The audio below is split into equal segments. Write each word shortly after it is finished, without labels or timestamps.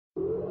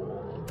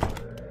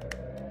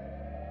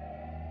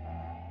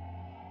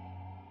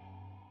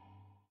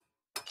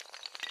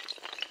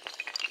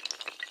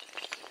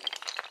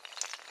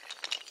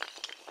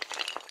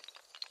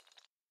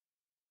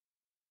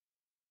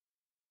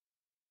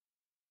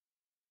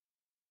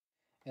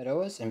At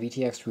OS and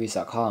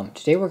VTXReviews.com,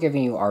 today we're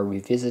giving you our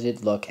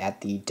revisited look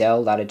at the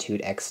Dell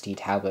Latitude XT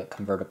tablet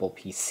convertible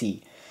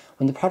PC.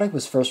 When the product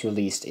was first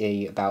released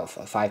about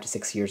 5 to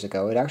 6 years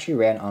ago, it actually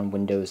ran on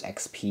Windows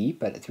XP,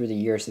 but through the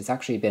years it's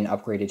actually been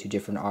upgraded to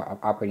different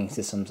operating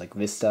systems like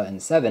Vista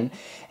and 7,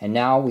 and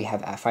now we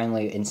have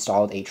finally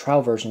installed a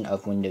trial version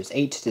of Windows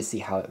 8 to see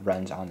how it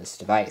runs on this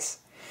device.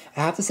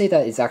 I have to say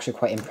that it's actually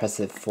quite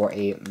impressive for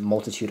a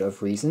multitude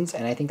of reasons,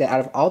 and I think that out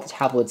of all the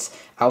tablets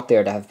out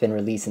there that have been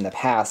released in the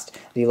past,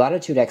 the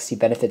Latitude XT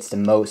benefits the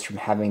most from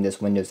having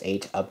this Windows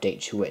 8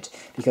 update to it,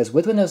 because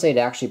with Windows 8 it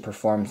actually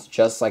performs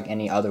just like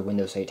any other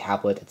Windows 8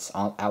 tablet that's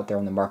out there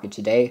on the market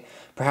today.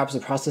 Perhaps the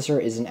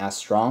processor isn't as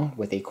strong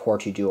with a Core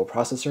 2 Duo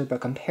processor, but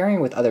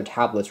comparing with other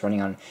tablets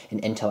running on an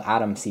Intel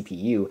Atom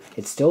CPU,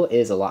 it still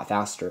is a lot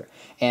faster.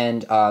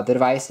 And the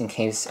device, in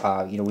case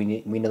we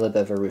need a little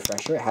bit of a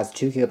refresher, it has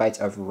 2 GB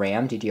of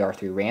RAM,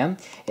 DDR3 RAM.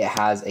 It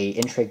has a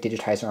in-tray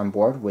digitizer on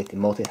board with a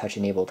multi-touch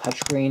enabled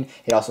touchscreen.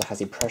 It also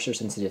has a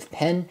pressure-sensitive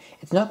pen.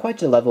 It's not quite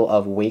to the level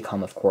of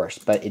Wacom, of course,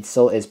 but it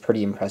still is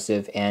pretty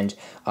impressive. And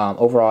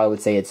overall, I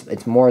would say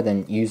it's more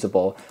than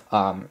usable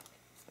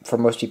for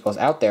most people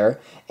out there,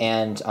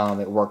 and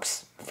it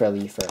works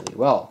fairly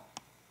well.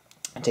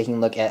 Taking a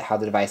look at how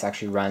the device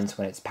actually runs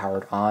when it's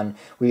powered on,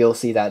 we'll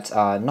see that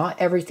not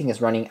everything is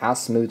running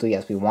as smoothly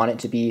as we want it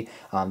to be.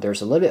 There's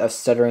a little bit of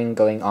stuttering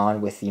going on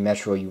with the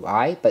Metro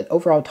UI, but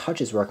overall touch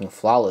is working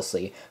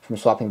flawlessly, from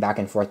swapping back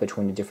and forth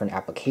between the different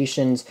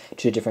applications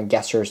to the different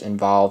gestures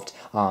involved.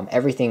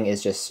 Everything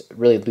is just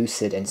really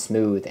lucid and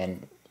smooth,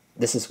 and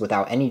this is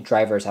without any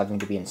drivers having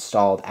to be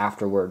installed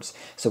afterwards.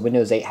 So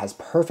Windows 8 has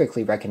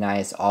perfectly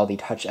recognized all the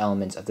touch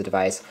elements of the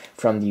device,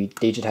 from the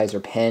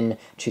digitizer pen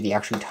to the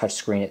actual touch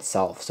screen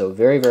itself. So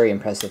very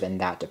impressive in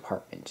that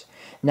department.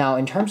 Now,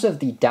 in terms of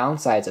the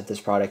downsides of this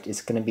product,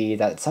 is going to be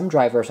that some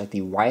drivers like the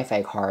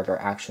Wi-Fi card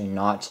are actually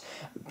not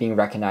being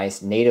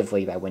recognized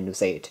natively by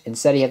Windows 8.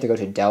 Instead, you have to go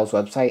to Dell's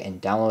website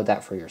and download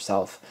that for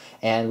yourself.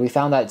 And we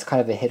found that it's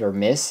kind of a hit or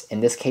miss. In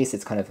this case,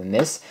 it's kind of a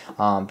miss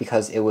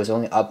because it was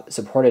only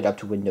supported up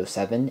to Windows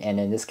 7, and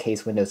in this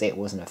case, Windows 8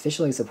 wasn't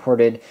officially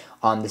supported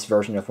on this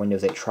version of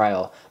Windows 8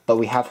 trial. But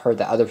we have heard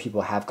that other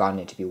people have gotten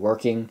it to be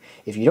working.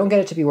 If you don't get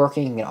it to be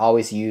working, you can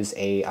always use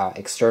a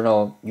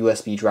external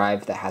USB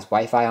drive that has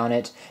Wi-Fi on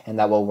it, and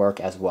that will work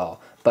as well.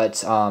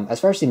 But as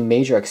far as the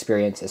major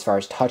experience, as far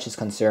as touch is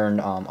concerned,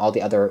 all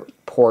the other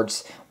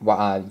ports,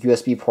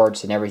 USB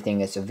ports and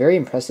everything, it's a very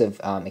impressive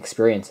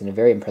experience and a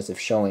very impressive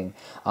showing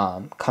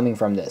coming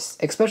from this,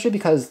 especially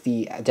because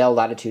the Dell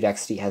Latitude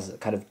XT has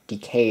kind of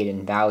decayed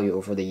in value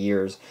over the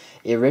years.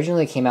 It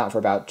originally came out for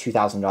about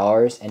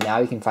 $2,000, and now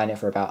you can find it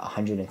for about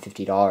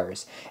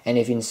 $150. And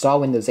if you install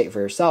Windows 8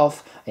 for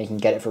yourself, and you can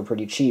get it for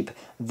pretty cheap,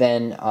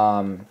 then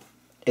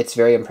it's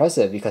very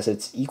impressive because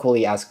it's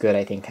equally as good,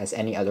 I think, as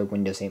any other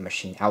Windows 8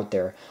 machine out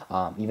there,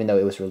 even though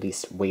it was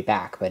released way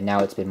back. But now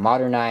it's been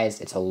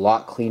modernized, it's a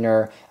lot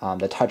cleaner,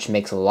 the touch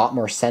makes a lot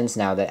more sense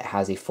now that it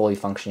has a fully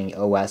functioning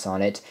OS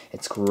on it.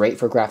 It's great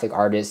for graphic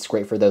artists,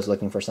 great for those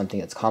looking for something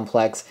that's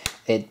complex.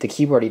 The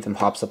keyboard even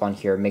pops up on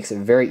here, makes it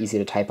very easy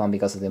to type on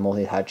because of the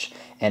multi-touch,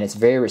 and it's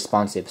very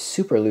responsive,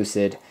 super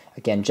lucid,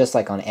 again, just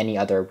like on any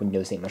other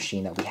Windows 8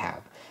 machine that we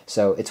have.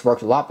 So it's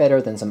worked a lot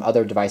better than some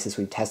other devices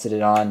we've tested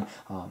it on.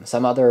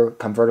 Some other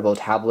convertible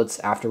tablets,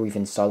 after we've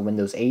installed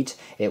Windows 8,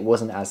 it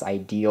wasn't as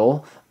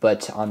ideal,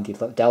 but on the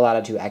Dell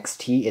Latitude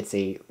XT, it's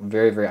a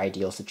very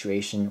ideal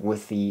situation,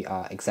 with the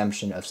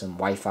exemption of some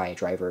Wi-Fi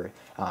driver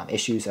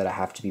issues that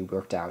have to be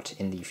worked out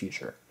in the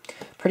future.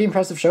 Pretty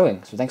impressive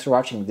showing. So thanks for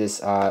watching this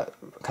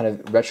kind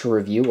of retro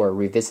review or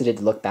revisited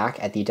look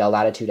back at the Dell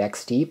Latitude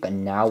XT, but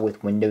now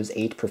with Windows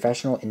 8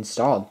 Professional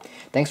installed.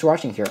 Thanks for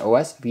watching here at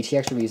OS,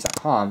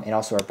 VTXReviews.com, and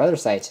also our brother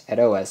site at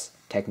OS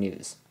Tech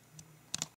News.